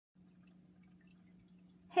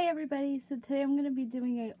Hey everybody, so today I'm going to be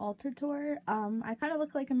doing a altar tour. I kind of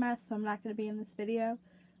look like a mess, so I'm not going to be in this video,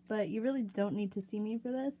 but you really don't need to see me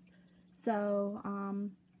for this. So,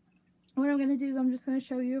 what I'm going to do is I'm just going to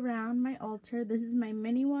show you around my altar. This is my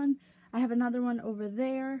mini one. I have another one over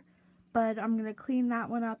there, but I'm going to clean that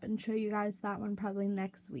one up and show you guys that one probably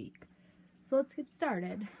next week. So let's get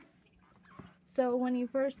started. So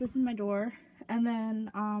this is my door, and then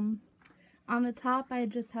on the top I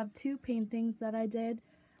just have two paintings that I did.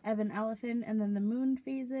 I have an elephant and then the moon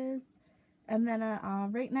phases, and then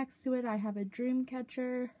right next to it I have a dream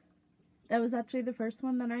catcher. That was actually the first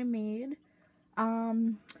one that I made.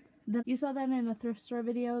 You saw that in a thrift store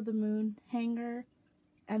video, the moon hanger,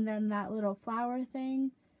 and then that little flower thing.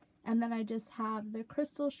 And then I just have the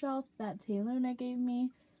crystal shelf that Tayluna gave me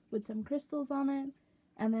with some crystals on it,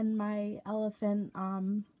 and then my elephant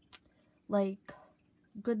like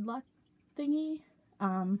good luck thingy.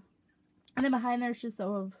 And then behind there's just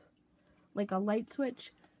like a light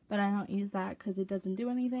switch, but I don't use that because it doesn't do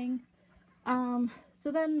anything.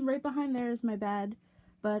 So then right behind there is my bed,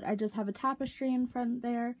 but I just have a tapestry in front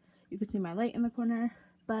there. You can see my light in the corner,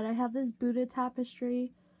 but I have this Buddha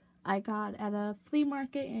tapestry I got at a flea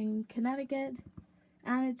market in Connecticut,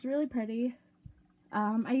 and it's really pretty.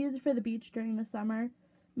 I use it for the beach during the summer.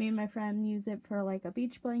 Me and my friend use it for like a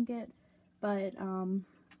beach blanket, but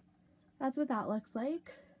that's what that looks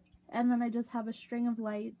like. And then I just have a string of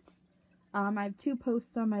lights. I have two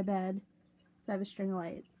posts on my bed, so I have a string of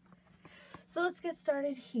lights. So let's get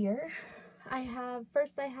started here.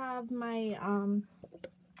 First I have my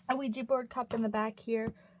a Ouija board cup in the back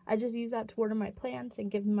here. I just use that to water my plants and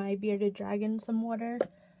give my bearded dragon some water.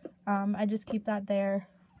 I just keep that there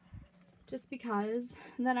just because.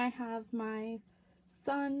 And then I have my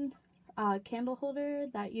sun candle holder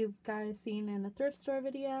that you've guys seen in a thrift store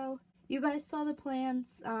video. You guys saw the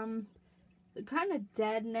plants. They're kind of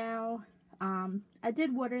dead now. I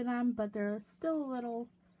did water them, but they're still a little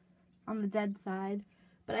on the dead side.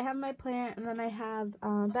 But I have my plant, and then I have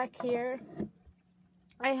back here,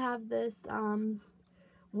 I have this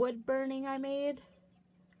wood burning I made.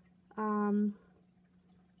 A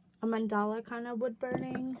mandala kind of wood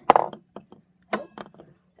burning. Oops.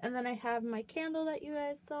 And then I have my candle that you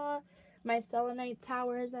guys saw, my selenite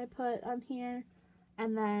towers I put on here.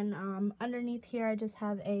 And then underneath here I just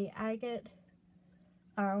have a agate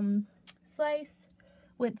slice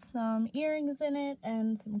with some earrings in it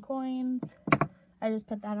and some coins. I just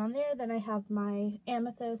put that on there. Then I have my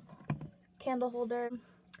amethyst candle holder.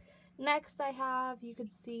 Next I have, you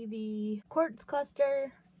could see the quartz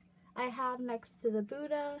cluster I have next to the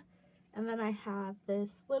Buddha. And then I have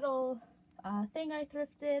this little thing I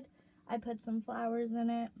thrifted. I put some flowers in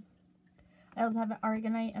it. I also have an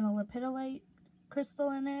argonite and a lepidolite crystal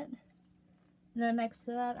in it. And then next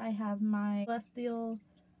to that I have my celestial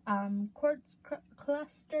quartz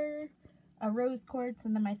cluster, a rose quartz,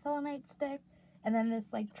 and then my selenite stick, and then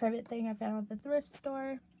this like trivet thing I found at the thrift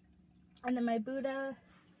store. And then my Buddha,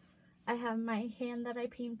 I have my hand that I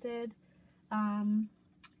painted.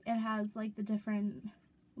 It has like the different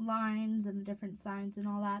lines and the different signs and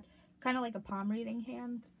all that, kind of like a palm reading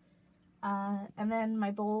hand. And then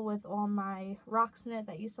my bowl with all my rocks in it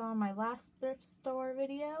that you saw in my last thrift store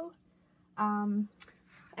video. I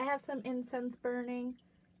have some incense burning.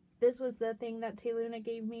 This was the thing that Tayluna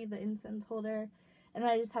gave me, the incense holder. And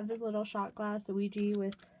I just have this little shot glass Ouija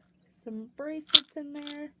with some bracelets in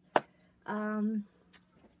there.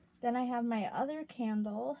 Then I have my other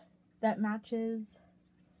candle that matches,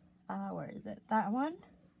 where is it? That one.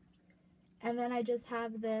 And then I just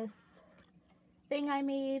have this thing I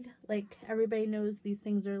made. Like, everybody knows these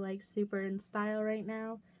things are like super in style right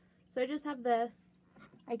now. So I just have this.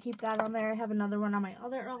 I keep that on there. I have another one on my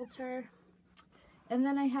other altar. And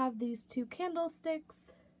then I have these two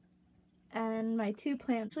candlesticks and my two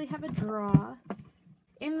plants. I actually have a drawer.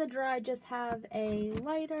 In the drawer I just have a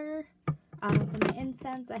lighter for my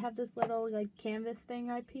incense. I have this little like canvas thing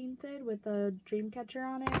I painted with a dream catcher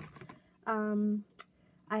on it.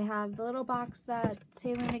 I have the little box that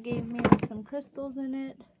Tayluna gave me with some crystals in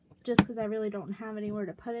it, just because I really don't have anywhere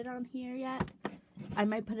to put it on here yet. I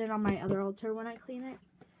might put it on my other altar when I clean it.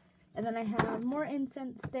 And then I have more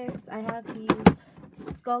incense sticks. I have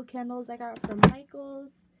these skull candles I got from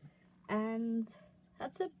Michael's, and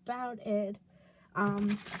that's about it.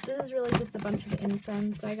 This is really just a bunch of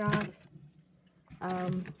incense I got.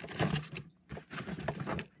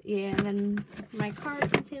 Yeah, and then my card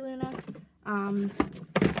from Tayluna.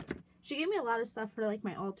 She gave me a lot of stuff for like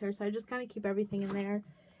my altar, so I just kind of keep everything in there.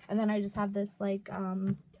 And then I just have this like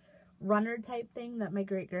runner type thing that my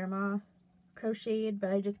great grandma crocheted,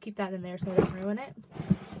 but I just keep that in there so I don't ruin it.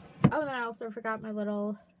 Oh, and then I also forgot my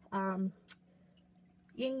little yin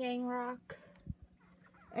yang rock.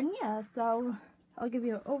 And yeah, so I'll give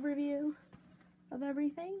you an overview of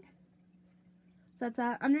everything. So that's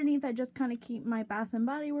that. Underneath, I just kind of keep my Bath and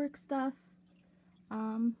Body Works stuff.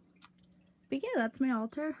 But yeah, that's my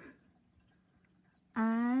altar.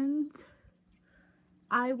 And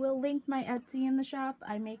I will link my Etsy in the shop.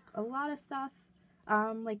 I make a lot of stuff.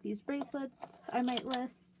 Like these bracelets I might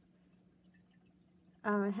list.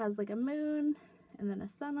 It has like a moon and then a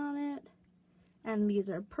sun on it. And these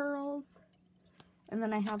are pearls. And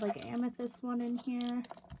then I have like an amethyst one in here.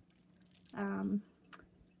 Kind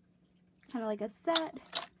of like a set.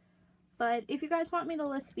 But if you guys want me to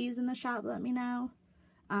list these in the shop, let me know.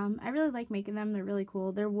 I really like making them. They're really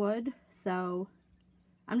cool. They're wood, so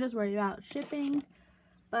I'm just worried about shipping.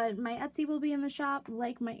 But my Etsy will be in the shop,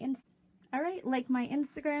 like my my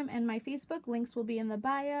Instagram and my Facebook. Links will be in the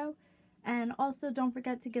bio. And also don't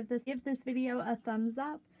forget to give this video a thumbs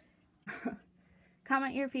up.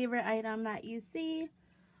 Comment your favorite item that you see,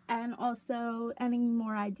 and also any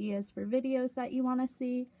more ideas for videos that you want to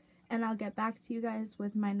see. And I'll get back to you guys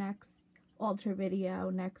with my next altar video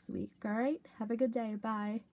next week. Alright? Have a good day. Bye.